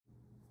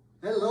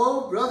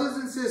Hello, brothers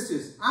and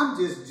sisters. I'm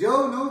Just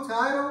Joe, no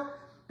title,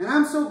 and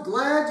I'm so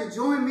glad you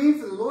joined me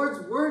for the Lord's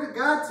Word of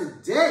God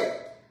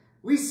today.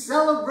 We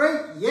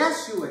celebrate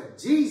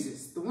Yeshua,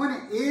 Jesus, the one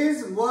that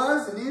is and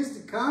was and is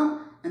to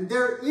come, and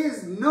there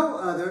is no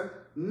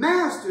other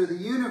master of the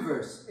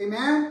universe.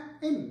 Amen?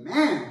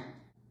 Amen.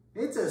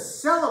 It's a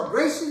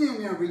celebration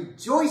and a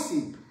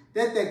rejoicing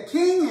that the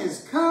King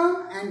has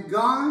come and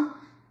gone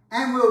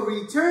and will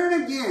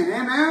return again.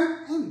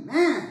 Amen?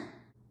 Amen.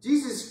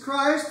 Jesus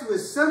Christ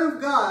was Son of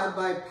God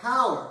by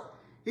power.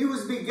 He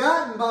was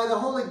begotten by the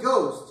Holy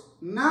Ghost,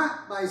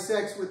 not by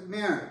sex with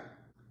Mary.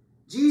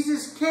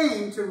 Jesus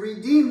came to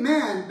redeem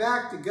man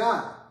back to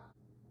God.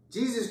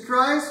 Jesus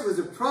Christ was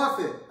a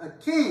prophet, a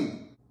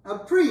king, a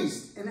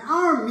priest, and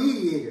our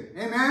mediator.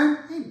 Amen?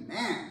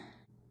 Amen.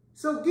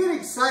 So get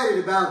excited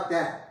about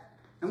that.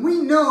 And we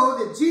know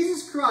that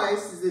Jesus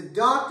Christ is the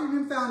doctrine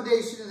and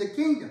foundation of the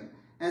kingdom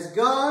as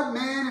God,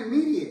 man, and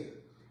mediator.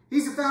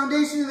 He's the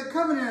foundation of the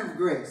covenant of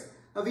grace,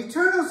 of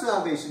eternal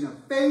salvation,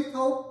 of faith,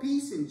 hope,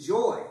 peace, and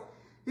joy.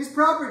 His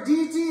proper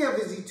deity, of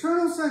his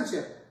eternal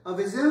sonship, of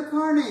his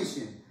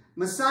incarnation,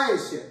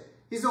 messiahship,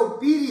 his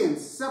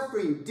obedience,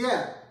 suffering,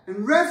 death,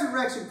 and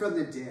resurrection from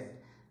the dead,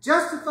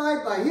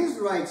 justified by his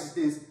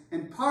righteousness,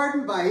 and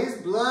pardoned by his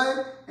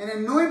blood, and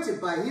anointed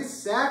by his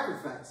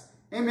sacrifice.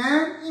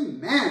 Amen?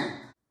 Amen.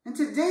 And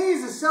today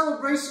is a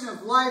celebration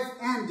of life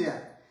and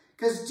death,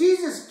 because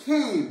Jesus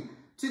came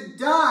to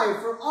die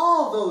for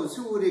all those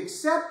who would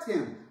accept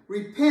him,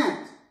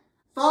 repent,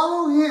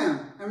 follow him,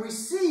 and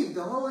receive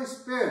the Holy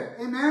Spirit.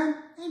 Amen?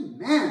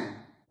 Amen.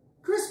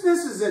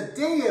 Christmas is a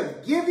day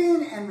of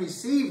giving and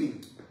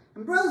receiving.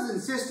 And brothers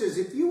and sisters,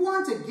 if you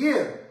want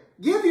to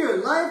give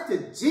your life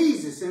to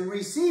Jesus and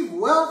receive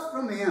wealth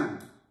from him.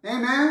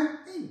 Amen?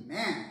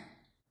 Amen.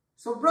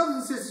 So brothers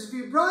and sisters, if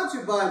you brought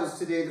your Bibles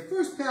today, the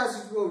first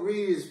passage we'll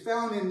read is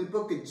found in the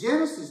book of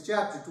Genesis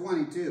chapter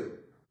 22.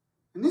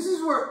 And this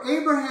is where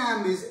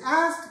Abraham is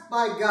asked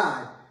by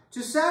God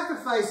to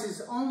sacrifice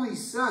his only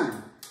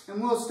son.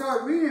 And we'll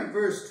start reading at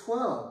verse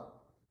 12.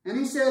 And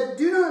he said,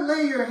 "Do not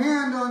lay your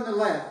hand on the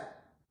lad,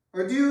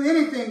 or do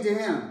anything to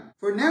him.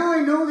 For now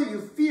I know that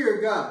you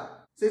fear God,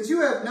 since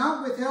you have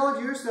not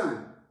withheld your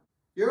son,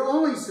 your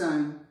only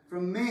son,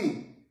 from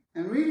me."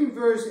 And reading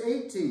verse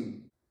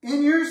 18.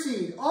 "In your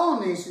seed all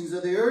nations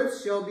of the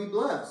earth shall be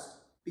blessed,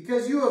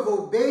 because you have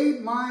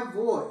obeyed my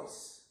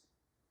voice."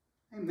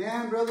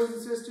 Amen, brothers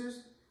and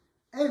sisters?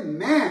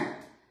 Amen.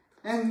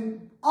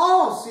 And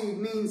all seed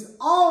means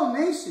all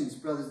nations,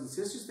 brothers and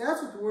sisters.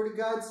 That's what the Word of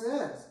God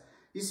says.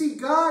 You see,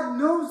 God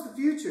knows the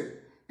future.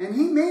 And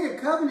he made a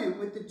covenant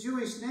with the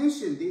Jewish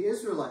nation, the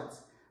Israelites.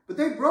 But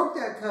they broke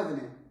that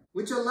covenant,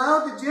 which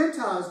allowed the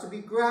Gentiles to be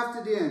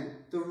grafted in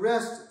the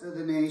rest of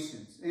the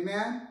nations.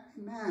 Amen?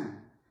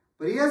 Amen.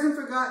 But he hasn't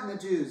forgotten the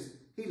Jews.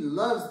 He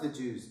loves the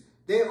Jews.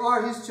 They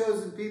are his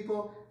chosen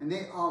people, and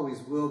they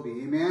always will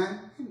be. Amen?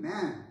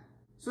 Amen.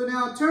 So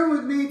now turn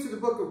with me to the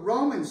book of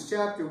Romans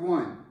chapter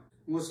 1. And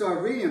we'll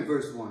start reading in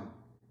verse 1.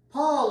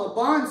 "Paul, a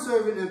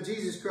bondservant of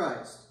Jesus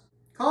Christ,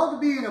 called to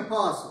be an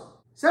apostle,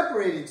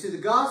 separated to the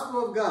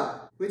gospel of God,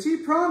 which he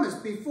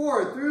promised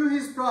before through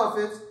his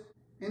prophets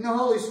in the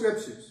Holy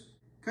Scriptures,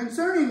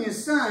 concerning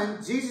his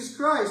Son, Jesus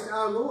Christ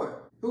our Lord,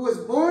 who was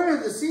born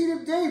of the seed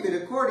of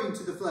David according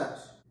to the flesh,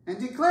 and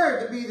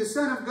declared to be the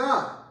Son of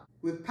God,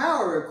 with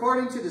power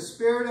according to the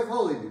Spirit of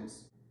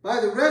holiness, by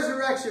the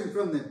resurrection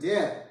from the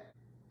dead."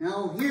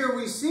 Now here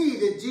we see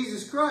that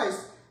Jesus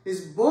Christ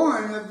is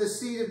born of the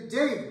seed of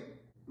David,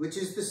 which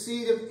is the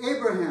seed of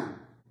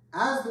Abraham,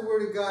 as the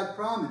Word of God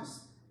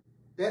promised,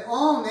 that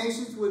all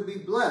nations would be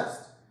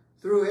blessed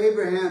through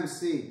Abraham's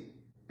seed.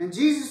 And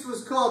Jesus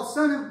was called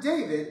Son of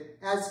David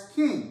as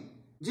King.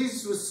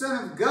 Jesus was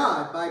Son of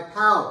God by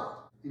power.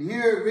 And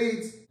here it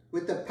reads,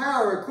 "with the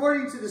power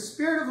according to the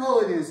Spirit of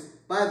holiness,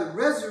 by the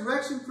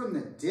resurrection from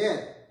the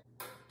dead."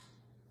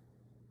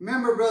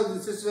 Remember, brothers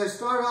and sisters, I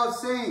started off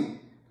saying,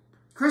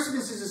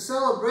 Christmas is a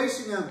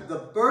celebration of the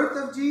birth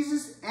of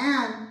Jesus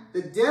and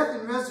the death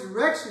and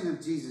resurrection of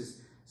Jesus,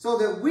 so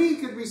that we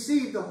could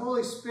receive the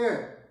Holy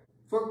Spirit.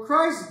 For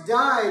Christ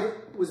died,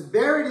 was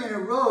buried, and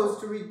arose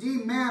to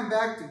redeem man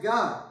back to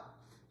God.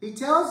 He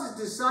tells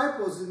his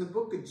disciples in the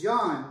book of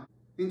John,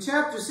 in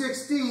chapter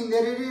 16,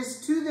 that it is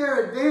to their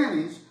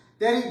advantage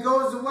that he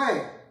goes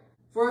away.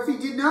 For if he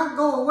did not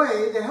go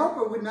away, the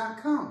Helper would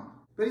not come.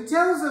 But he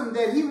tells them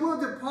that he will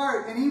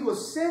depart and he will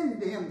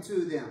send him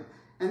to them.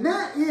 And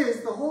that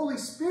is the Holy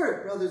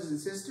Spirit, brothers and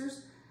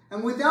sisters.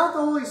 And without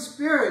the Holy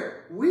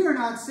Spirit, we are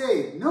not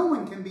saved. No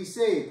one can be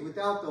saved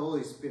without the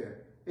Holy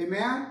Spirit.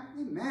 Amen?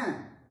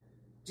 Amen.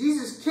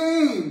 Jesus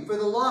came for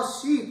the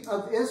lost sheep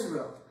of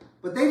Israel,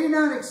 but they did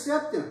not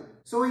accept him.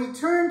 So he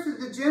turned to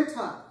the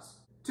Gentiles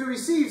to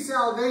receive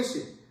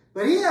salvation.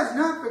 But he has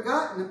not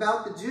forgotten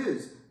about the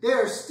Jews. They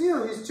are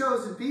still his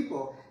chosen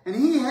people. And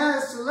he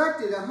has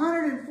selected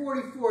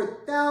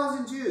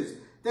 144,000 Jews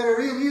that are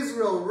in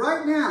Israel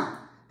right now,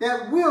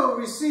 that will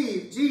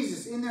receive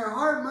Jesus in their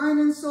heart, mind,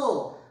 and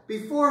soul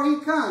before he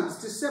comes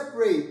to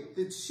separate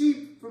the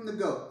sheep from the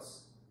goats.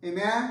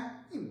 Amen?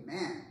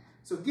 Amen.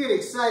 So get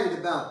excited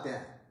about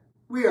that.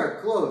 We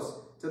are close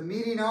to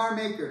meeting our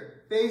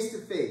Maker face to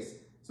face.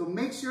 So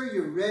make sure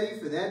you're ready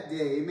for that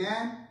day.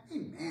 Amen?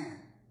 Amen.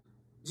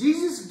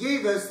 Jesus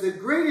gave us the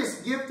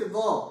greatest gift of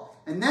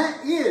all, and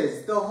that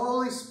is the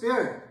Holy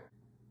Spirit.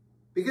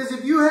 Because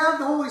if you have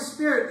the Holy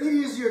Spirit, it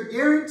is your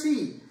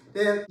guarantee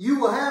that you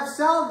will have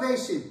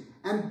salvation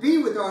and be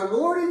with our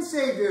Lord and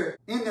Savior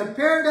in the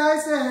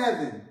paradise of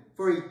heaven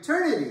for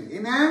eternity.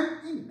 Amen?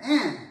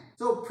 Amen.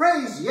 So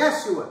praise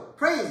Yeshua.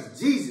 Praise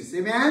Jesus.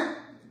 Amen?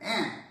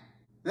 Amen.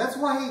 That's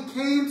why he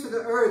came to the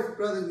earth,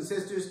 brothers and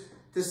sisters,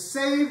 to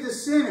save the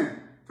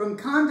sinner from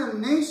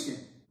condemnation.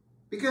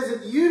 Because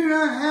if you do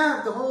not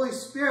have the Holy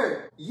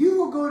Spirit, you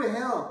will go to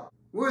hell,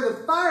 where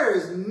the fire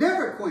is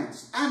never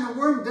quenched and the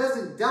worm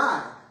doesn't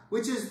die,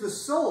 which is the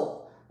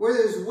soul, where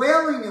there's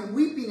wailing and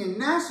weeping and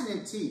gnashing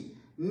of teeth,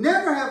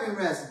 never having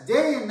rest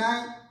day and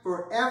night,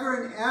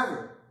 forever and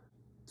ever.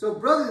 So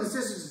brothers and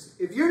sisters,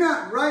 if you're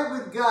not right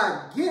with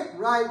God, get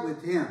right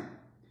with him.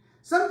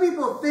 Some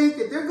people think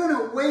that they're going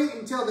to wait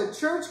until the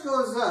church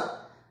goes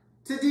up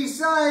to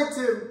decide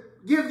to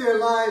give their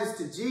lives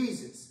to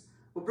Jesus.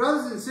 Well,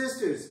 brothers and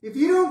sisters, if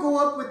you don't go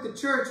up with the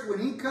church when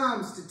he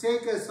comes to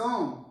take us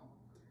home,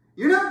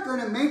 you're not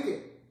going to make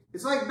it.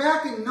 It's like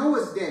back in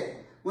Noah's day.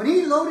 When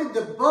he loaded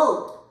the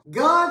boat,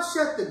 God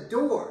shut the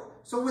door.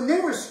 So when they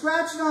were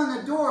scratching on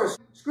the door,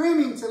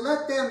 screaming to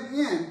let them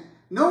in,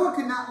 Noah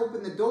could not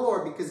open the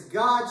door because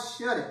God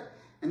shut it.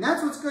 And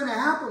that's what's going to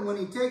happen when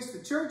he takes the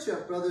church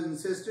up, brothers and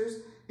sisters,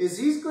 is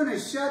he's going to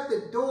shut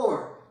the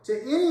door to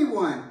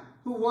anyone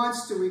who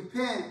wants to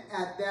repent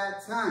at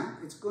that time.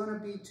 It's going to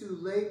be too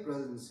late,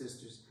 brothers and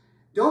sisters.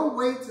 Don't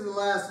wait to the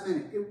last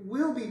minute. It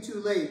will be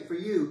too late for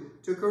you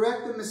to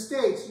correct the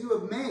mistakes you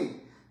have made.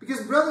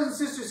 Because, brothers and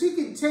sisters, he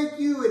can take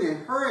you in a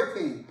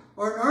hurricane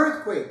or an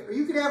earthquake, or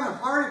you could have a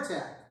heart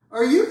attack,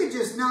 or you could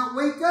just not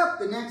wake up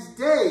the next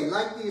day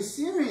like the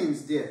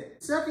Assyrians did.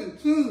 2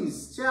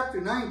 Kings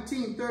chapter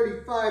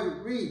 19:35,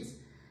 it reads,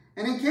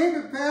 "And it came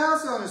to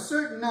pass on a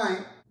certain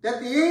night that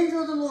the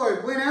angel of the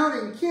Lord went out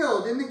and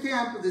killed in the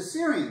camp of the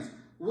Syrians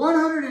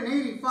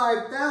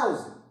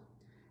 185,000.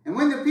 And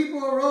when the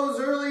people arose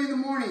early in the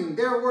morning,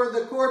 there were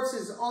the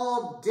corpses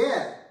all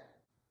dead."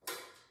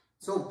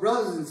 So,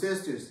 brothers and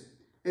sisters,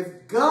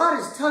 if God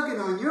is tugging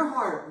on your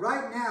heart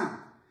right now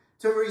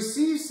to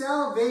receive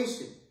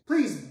salvation,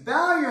 please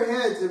bow your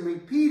heads and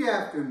repeat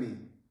after me.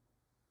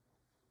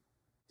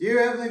 Dear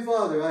Heavenly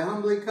Father, I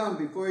humbly come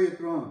before your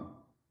throne.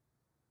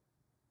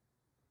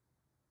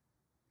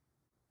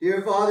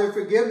 Dear Father,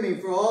 forgive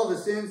me for all the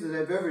sins that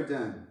I've ever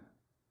done.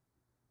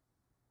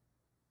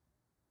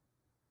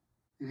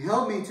 And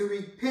help me to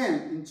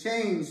repent and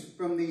change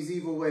from these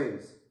evil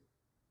ways.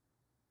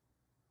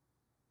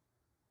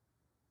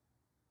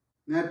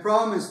 And I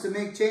promise to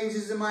make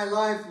changes in my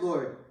life,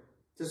 Lord,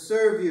 to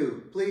serve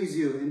you, please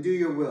you, and do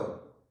your will.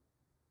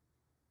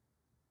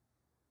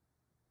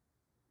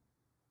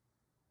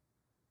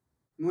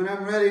 And when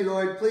I'm ready,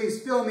 Lord,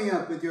 please fill me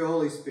up with your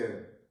Holy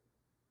Spirit.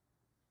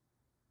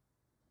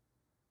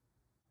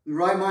 And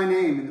write my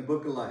name in the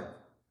book of life.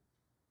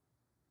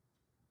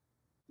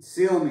 And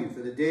seal me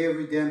for the day of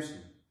redemption.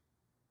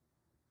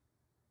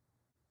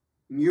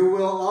 And your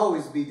will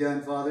always be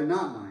done, Father,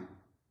 not mine.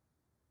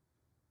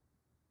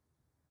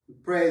 We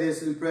pray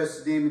this in the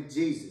precious name of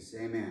Jesus.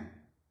 Amen.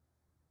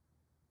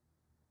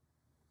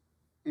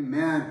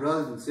 Amen,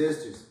 brothers and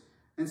sisters.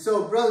 And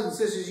so, brothers and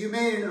sisters, you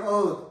made an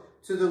oath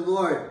to the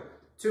Lord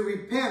to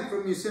repent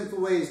from your sinful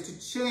ways, to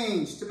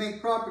change, to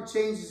make proper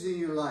changes in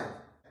your life.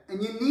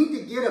 And you need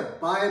to get a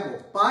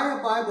Bible. Buy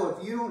a Bible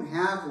if you don't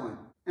have one.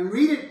 And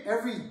read it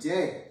every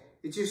day.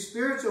 It's your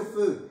spiritual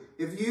food.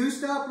 If you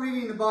stop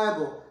reading the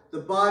Bible, the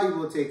body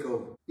will take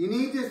over. You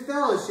need to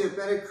fellowship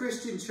at a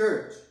Christian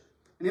church.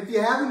 And if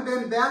you haven't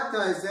been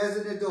baptized as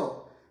an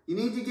adult, you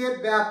need to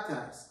get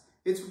baptized.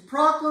 It's a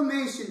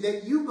proclamation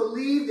that you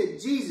believe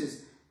that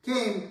Jesus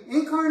came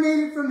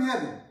incarnated from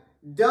heaven,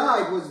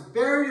 died, was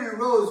buried, and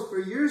arose for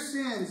your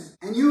sins,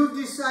 and you have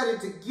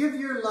decided to give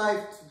your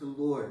life to the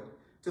Lord,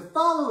 to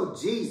follow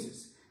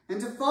Jesus. And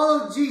to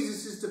follow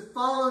Jesus is to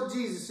follow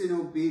Jesus in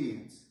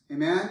obedience.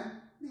 Amen?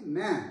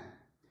 Amen.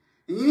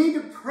 And you need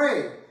to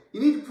pray. You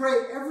need to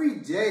pray every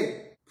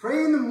day.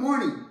 Pray in the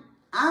morning.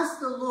 Ask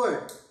the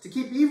Lord to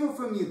keep evil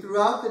from you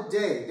throughout the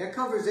day. That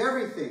covers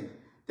everything.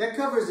 That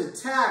covers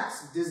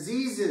attacks,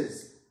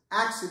 diseases,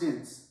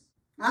 accidents.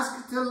 Ask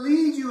it to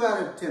lead you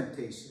out of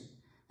temptation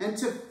and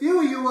to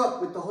fill you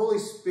up with the Holy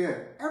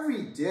Spirit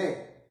every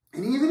day.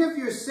 And even if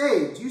you're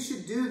saved, you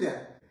should do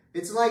that.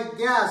 It's like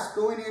gas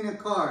going in a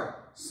car.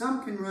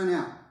 Some can run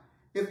out.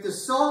 If the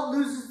salt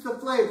loses the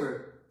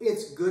flavor,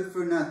 it's good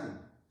for nothing.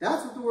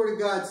 That's what the Word of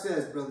God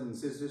says, brothers and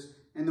sisters.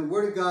 And the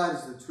Word of God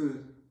is the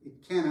truth.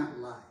 It cannot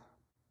lie.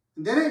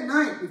 And then at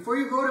night, before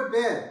you go to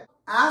bed,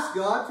 ask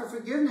God for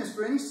forgiveness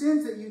for any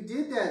sins that you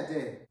did that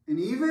day. And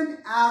even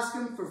ask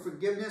Him for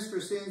forgiveness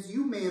for sins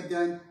you may have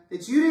done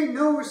that you didn't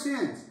know were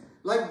sins.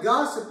 Like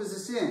gossip is a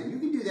sin. You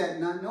can do that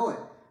and not know it.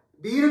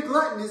 Being a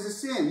glutton is a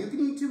sin. You can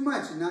eat too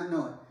much and not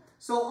know it.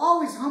 So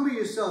always humble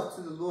yourself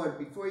to the Lord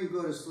before you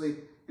go to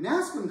sleep and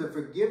ask him to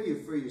forgive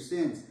you for your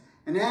sins.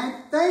 And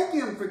thank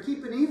him for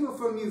keeping evil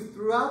from you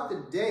throughout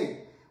the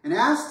day. And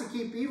ask to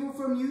keep evil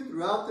from you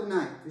throughout the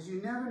night, because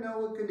you never know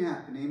what can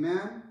happen.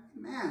 Amen?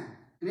 Amen.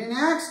 And in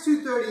Acts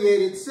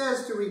 2:38, it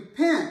says to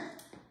repent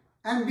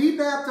and be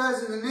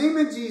baptized in the name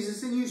of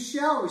Jesus, and you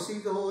shall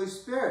receive the Holy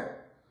Spirit.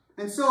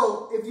 And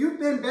so, if you've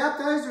been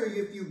baptized or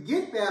if you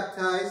get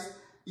baptized,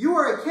 you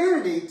are a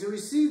candidate to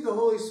receive the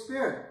Holy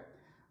Spirit.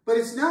 But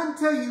it's not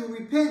until you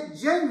repent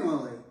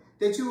genuinely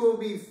that you will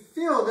be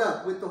filled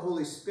up with the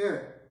Holy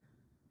Spirit.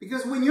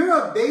 Because when you're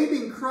a babe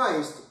in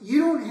Christ,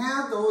 you don't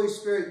have the Holy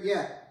Spirit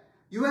yet.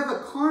 You have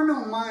a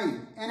carnal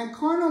mind, and a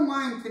carnal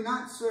mind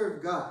cannot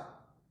serve God.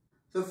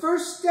 The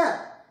first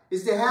step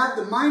is to have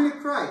the mind of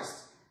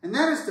Christ, and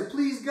that is to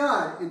please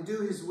God and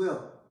do his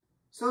will.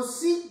 So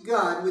seek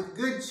God with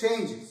good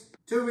changes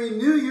to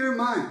renew your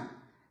mind.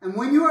 And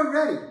when you are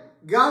ready,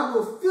 God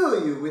will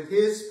fill you with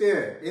his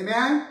Spirit.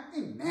 Amen?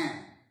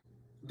 Amen.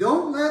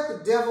 Don't let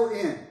the devil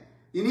in.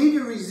 You need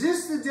to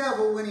resist the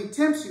devil when he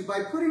tempts you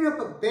by putting up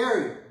a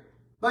barrier,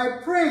 by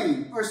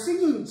praying or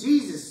singing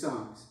Jesus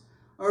songs,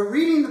 or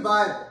reading the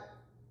Bible.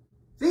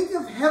 Think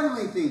of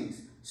heavenly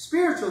things,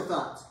 spiritual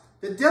thoughts.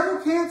 The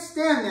devil can't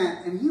stand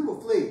that, and he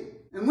will flee.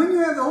 And when you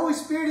have the Holy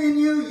Spirit in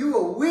you, you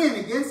will win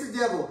against the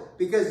devil,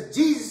 because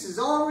Jesus has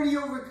already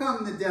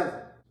overcome the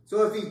devil.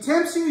 So if he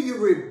tempts you, you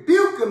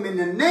rebuke him in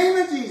the name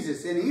of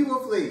Jesus, and he will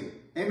flee.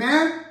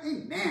 Amen?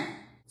 Amen.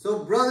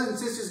 So brothers and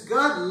sisters,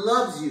 God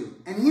loves you,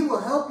 and he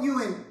will help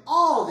you in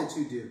all that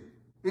you do.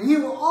 And he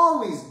will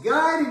always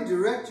guide and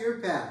direct your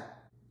path.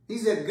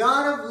 He's a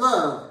God of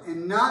love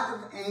and not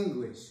of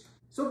anguish.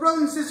 So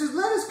brothers and sisters,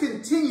 let us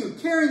continue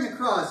carrying the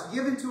cross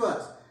given to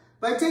us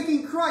by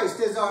taking Christ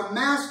as our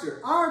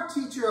master, our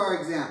teacher, our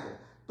example.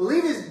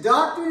 Believe his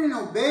doctrine and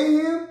obey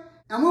him,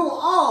 and we will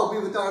all be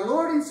with our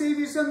Lord and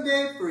Savior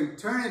someday for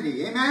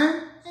eternity.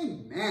 Amen?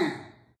 Amen.